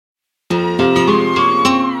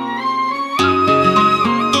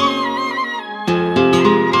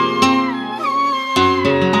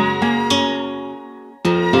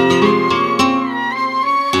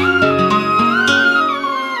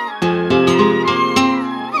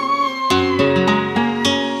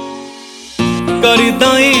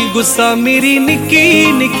करदा ਏ गुस्सा मेरी निक्की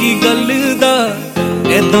निक्की गल दा,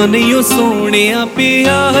 ऐदां नहीं ओ सोहणिया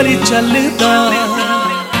प्यार चलदा।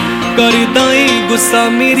 करदा ਏ गुस्सा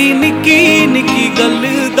मेरी निक्की निक्की गल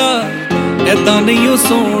दा, ऐदां नहीं ओ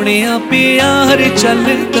सोहणिया प्यार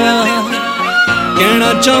चलदा।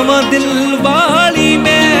 कहना चाहवां दिल वाली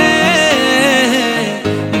मैं,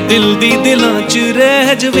 दिल दी दिलां च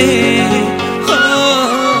रह जवे।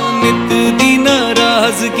 नित दी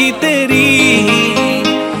नाराजगी तेरी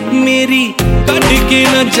मेरी कट के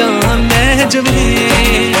न जान लै जवे।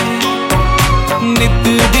 नित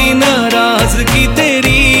दी नाराजगी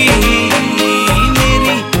तेरी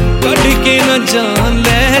मेरी कट के न जान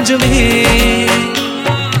लै जवे।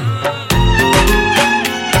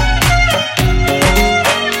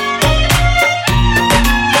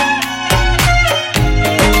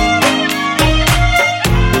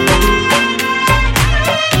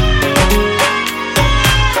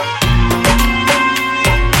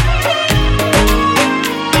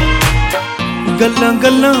 गल्लां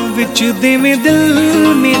गल्लां विच देवें दिल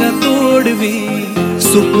मेरा तोड़वे,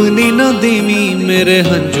 सुपने ना देवी मेरे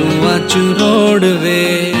हंजुआं च रोड़वे।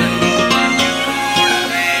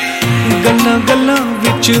 गल्लां गल्लां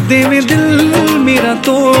विच देवें दिल मेरा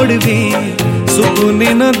तोड़वे, सुपने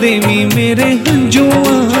ना देवी मेरे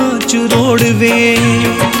हंजुआं च रोड़वे।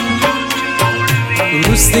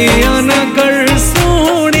 रुस्सिया ना कर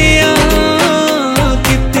सोहणिया,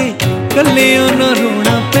 किते कल्लिया ना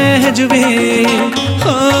रोना पै जवे।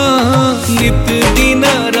 नित दी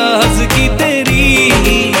नाराजगी तेरी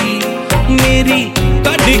मेरी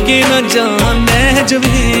कट के न जान लै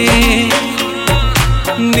जवे।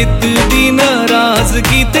 नित दी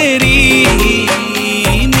नाराजगी तेरी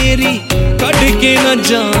मेरी कट के न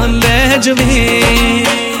जान लै जवे।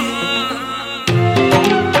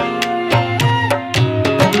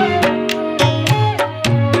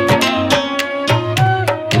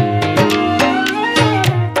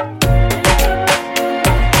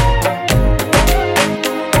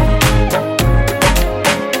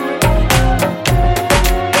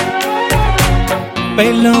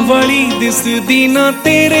 पहला वाली दिसदी ना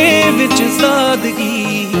तेरे विच सादगी,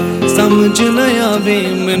 समझ न आवे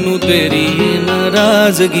मैनू तेरी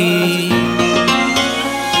नाराजगी।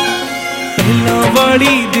 पहला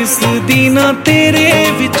वाली दिसदी ना तेरे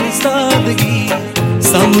विच सादगी,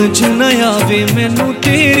 समझ न आवे मैनू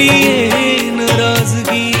तेरी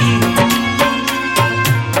नाराजगी।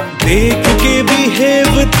 देख के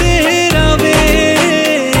बिहेव तेरा वे,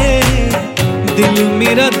 दिल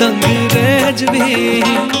मेरा दंग रह जवे।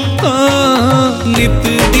 नित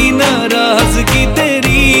दी नाराजगी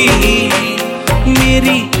तेरी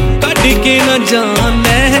मेरी कट के न जान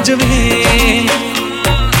लै जवे।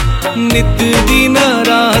 नित दी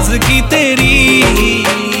नाराजगी तेरी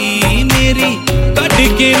मेरी कट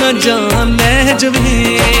के न जान लै जवे।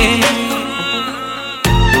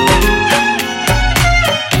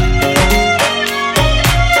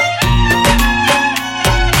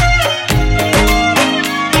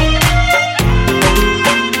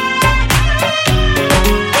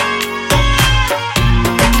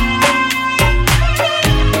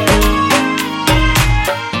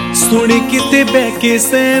 सुन किते बह के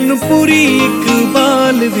सैन पूरी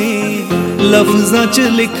इकबाल वे, लफ्जां च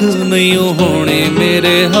लिख नहीं होने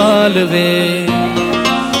मेरे हाल वे।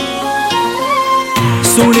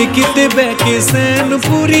 सुन किते बह के सैन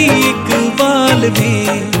पूरी इकबाल वे,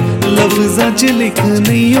 लफ्जां च लिख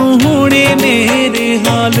नहीं होने मेरे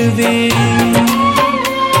हाल वे।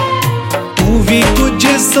 तू भी कुछ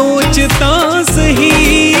सोचता सही,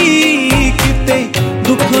 किते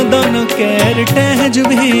दुखां दा ना कहर टह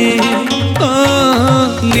जवे।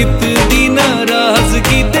 नित दी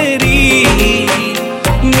नाराजगी तेरी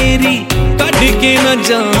मेरी कट के न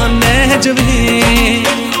जान लै जवे।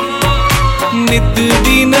 नित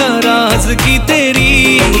दी नाराजगी तेरी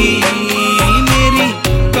मेरी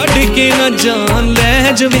कट के न जान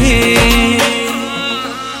लै जवे।